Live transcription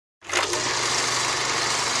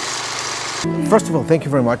First of all, thank you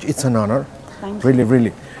very much. It's an honor. Thank really,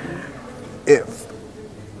 really.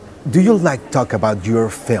 Do you like talk about your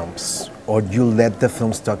films, or do you let the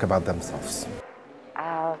films talk about themselves?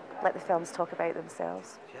 Let the films talk about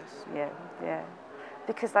themselves. Yes. Yeah.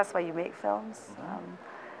 Because that's why you make films.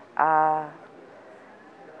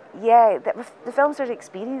 The films are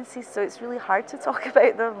experiences, so it's really hard to talk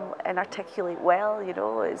about them and articulate well, you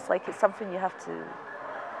know. It's like it's something you have to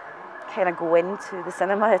kind of go into the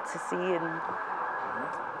cinema to see, and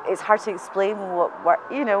it's hard to explain what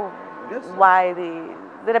you know, why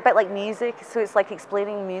they're a bit like music, so it's like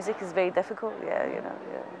explaining music is very difficult, you know.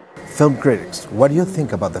 Film critics, what do you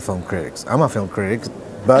think about the film critics? I'm a film critic,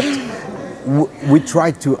 but we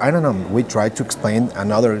try to, I don't know, we try to explain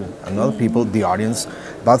another people, the audience,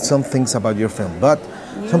 about some things about your film, but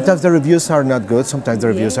sometimes the reviews are not good, sometimes the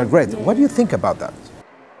reviews are great. What do you think about that?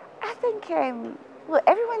 I think, look,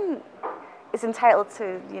 everyone is entitled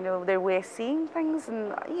to, you know, their way of seeing things,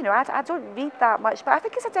 and, you know, I don't read that much, but I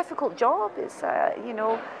think it's a difficult job. It's, you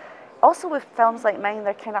know, also with films like mine,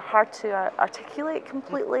 they're kind of hard to articulate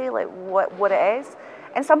completely, like what it is.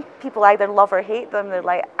 And some people either love or hate them. They're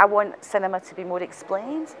like, I want cinema to be more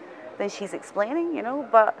explained than she's explaining, you know,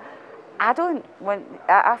 but I don't want,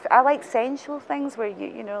 I like sensual things where,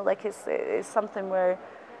 you know, like it's something where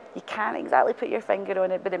you can't exactly put your finger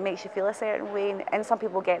on it, but it makes you feel a certain way, and some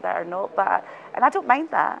people get that or not, and I don't mind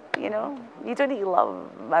that, you know. You don't need to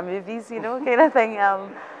love my movies, you know, kind of thing.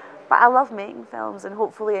 But I love making films, and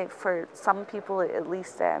hopefully for some people at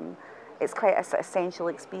least, it's quite an essential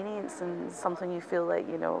experience and something you feel like,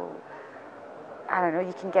 you know, I don't know,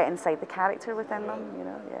 you can get inside the character within them, you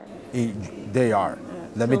know, yeah. They are.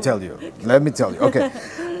 Let me tell you. Okay,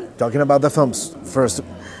 talking about the films first.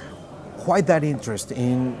 Why that interest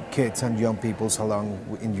in kids and young people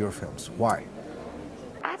along in your films? Why?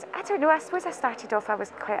 I don't know. I suppose I started off, I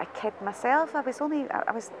was quite a kid myself. I think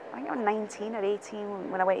I was 19 or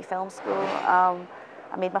 18 when I went to film school. I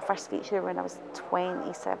made my first feature when I was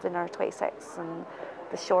 27 or 26, and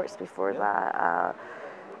the shorts before that.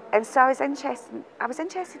 And so I was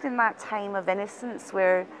interested in that time of innocence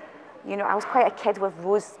where, you know, I was quite a kid with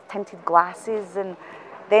rose-tinted glasses, and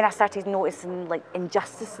then I started noticing like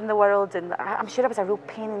injustice in the world, and I'm sure I was a real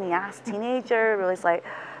pain in the ass teenager. It was like,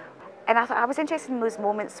 and I was interested in those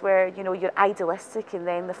moments where, you know, you're idealistic, and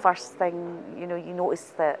then the first thing, you know, you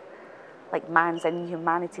notice that like man's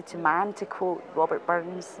inhumanity to man, to quote Robert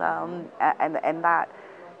Burns, and that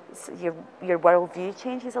your worldview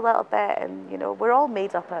changes a little bit, and, you know, we're all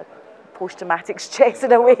made up of post-traumatic stress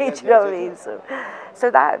in a way, do you know what I mean? So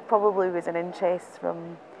that probably was an interest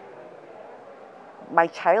from my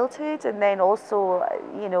childhood, and then also,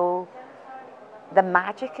 you know, the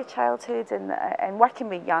magic of childhood, and working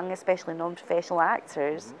with young, especially non-professional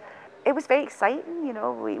actors. It was very exciting, you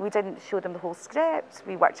know. We didn't show them the whole script.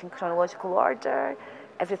 We worked in chronological order.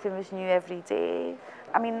 Everything was new every day.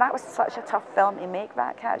 I mean, that was such a tough film to make,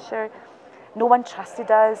 that Catcher. No one trusted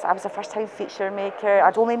us. I was a first-time feature maker.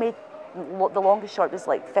 I'd only made, the longest short was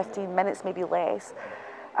like 15 minutes, maybe less.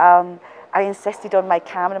 I insisted on my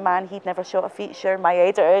cameraman, he'd never shot a feature, my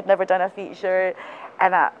editor had never done a feature,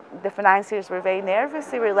 and the financiers were very nervous.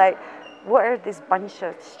 They were like, what are this bunch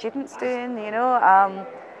of students doing, you know,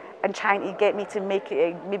 and trying to get me to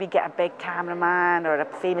maybe get a big cameraman or a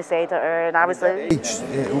famous editor, and I was like...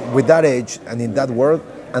 With that age and in that world,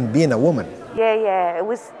 and being a woman. Yeah, it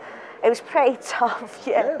was pretty tough,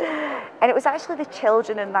 yeah. And it was actually the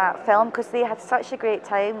children in that film, because they had such a great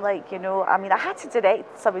time, like, you know, I mean, I had to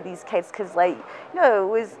direct some of these kids, because, like, you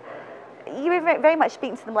know, you were very much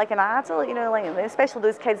speaking to them like an adult, you know, like, especially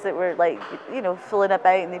those kids that were, like, you know, fooling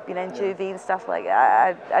about and they've been in juvie and stuff like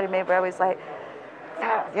that. I remember I was like,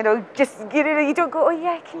 you know, just, you know, you don't go, oh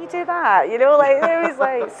yeah, can you do that? You know, like, it was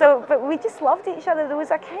like, so, but we just loved each other. There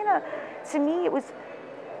was a kind of, to me,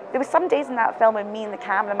 there was some days in that film when me and the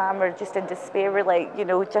cameraman were just in despair. We're like, you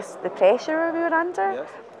know, just the pressure we were under.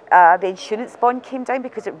 Yes. The insurance bond came down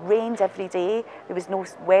because it rained every day. There was no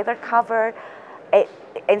weather cover.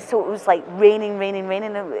 And so it was like raining,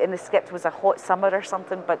 and the script was a hot summer or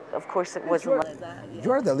something, but of course it wasn't like that. Yeah.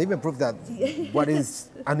 You are the living proof that what is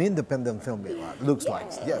an independent film looks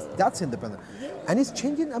like. Yes, that's independent. And it's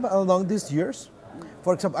changing along these years.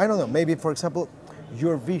 For example, I don't know, maybe, for example,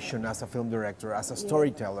 your vision as a film director, as a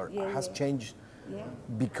storyteller, has changed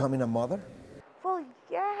becoming a mother? Well,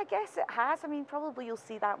 yeah, I guess it has. I mean, probably you'll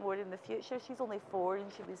see that more in the future. She's only 4,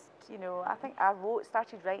 and she was, you know, I think I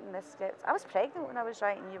started writing this script. I was pregnant when I was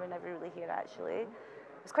writing. You were never really here, actually. It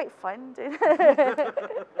was quite fun doing it.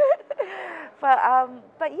 But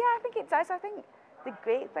yeah, I think it does. I think the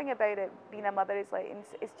great thing about it being a mother is like,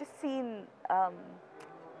 it's just seeing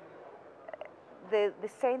the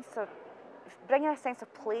sense of bringing a sense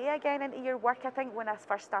of play again into your work. I think when I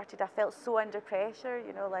first started, I felt so under pressure.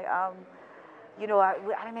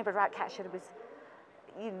 I remember Ratcatcher was.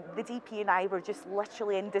 The DP and I were just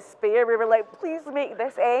literally in despair. We were like, please make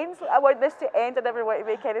this end. I want this to end. I never want to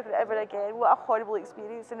make anything ever again. What a horrible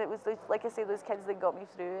experience. And it was, like I say, those kids that got me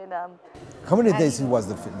through. And how many days was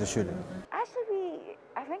the shooting? Actually,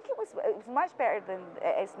 I think it was much better than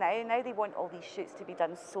it is now. Now they want all these shoots to be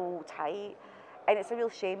done so tight. And it's a real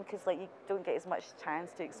shame because like you don't get as much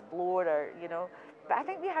chance to explore or, But I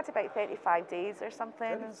think we had about 35 days or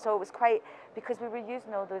something. So it was quite, because we were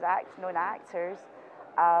using all those known actors,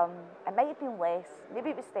 it might have been less, maybe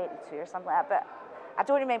it was 32 or something like that, but I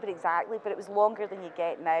don't remember exactly, but it was longer than you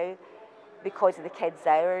get now because of the kids'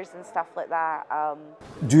 hours and stuff like that.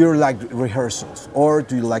 Do you like rehearsals or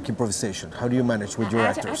do you like improvisation? How do you manage with your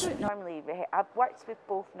actors? I don't normally, I've worked with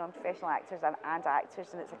both non-professional actors and actors,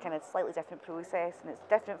 and it's a kind of slightly different process, and it's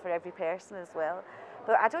different for every person as well.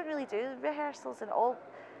 But I don't really do rehearsals, and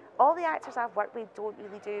all the actors I've worked with don't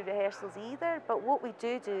really do rehearsals either, but what we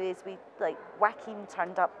do is Joaquin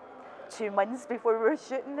turned up 2 months before we were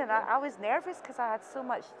shooting, and I was nervous because I had so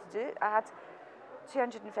much to do. I had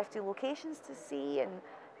 250 locations to see and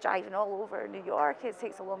driving all over New York. It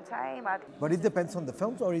takes a long time. But it depends on the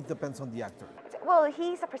films or it depends on the actor? Well,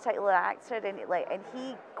 he's a particular actor, and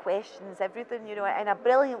he questions everything, in a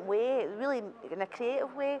brilliant way, really in a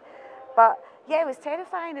creative way. But yeah, it was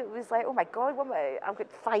terrifying. It was like, oh my God, I've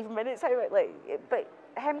got 5 minutes. But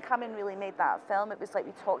him coming really made that film. It was like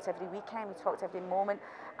we talked every weekend, we talked every moment.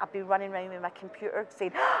 I'd be running around with my computer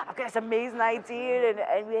saying, I've got this amazing idea,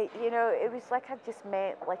 and we, it was like I just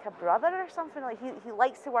met like a brother or something. Like he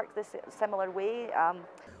likes to work this similar way.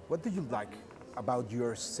 What do you like about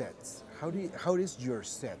your sets? How is your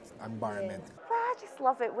set environment? Well, I just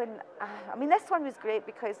love it when. I mean, this one was great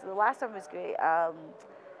because the last one was great.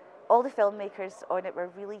 All the filmmakers on it were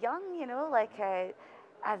really young,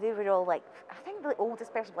 they were all like, I think the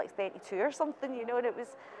oldest person was like 32 or something,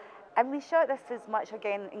 and we shot this as much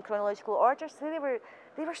again in chronological order, so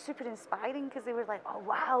they were super inspiring because they were like, oh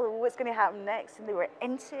wow, what's going to happen next, and they were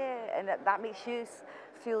into it, and that makes you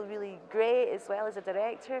feel really great as well as a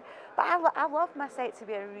director. But I love my set to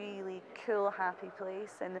be a really cool, happy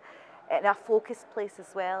place, and a focused place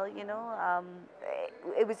as well,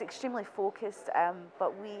 It was extremely focused,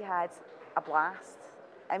 but we had a blast.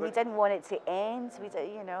 And we didn't want it to end. We did,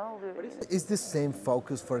 Is the same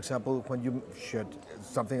focus, for example, when you shoot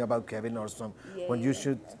something about Kevin or when you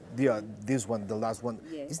shoot this one, the last one,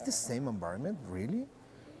 is the same environment, really?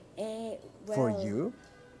 For you?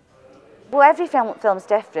 Well, every film's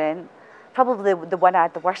different. Probably the one I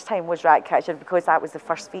had the worst time was Ratcatcher because that was the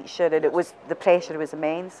first feature and the pressure was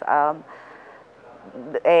immense.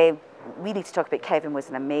 We need to talk about Kevin was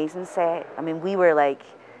an amazing set. I mean,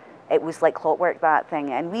 it was like clockwork, that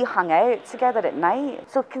thing, and we hung out together at night.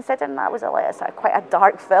 So considering that was quite a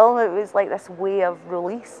dark film, it was like this way of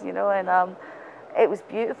release, and it was a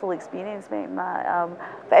beautiful experience making that.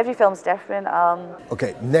 But every film's different.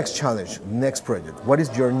 Okay, next challenge, next project. What is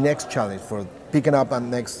your next challenge for picking up on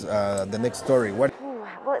the next story? What?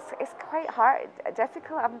 Well, it's quite hard,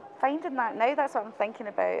 difficult. I'm finding that now. That's what I'm thinking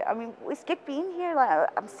about. I mean, it's good being here. Like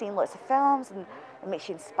I'm seeing lots of films, and it makes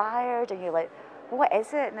you inspired, and you're like, what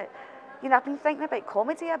is it? And I've been thinking about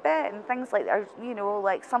comedy a bit and things like that.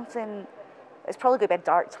 Like something. It's probably going to be a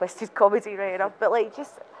dark, twisted comedy, right enough. But like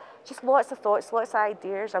just lots of thoughts, lots of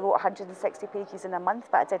ideas. I wrote 160 pages in a month,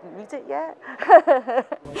 but I didn't read it yet.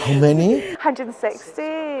 How many? 160.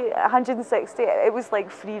 It was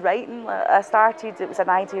like free writing. I started. It was an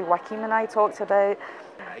idea Joaquin and I talked about.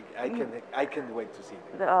 I can't wait to see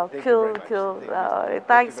it. Oh, cool.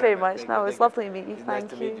 Thanks very much. No, it was lovely to meet you.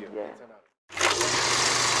 Thank you. Yeah.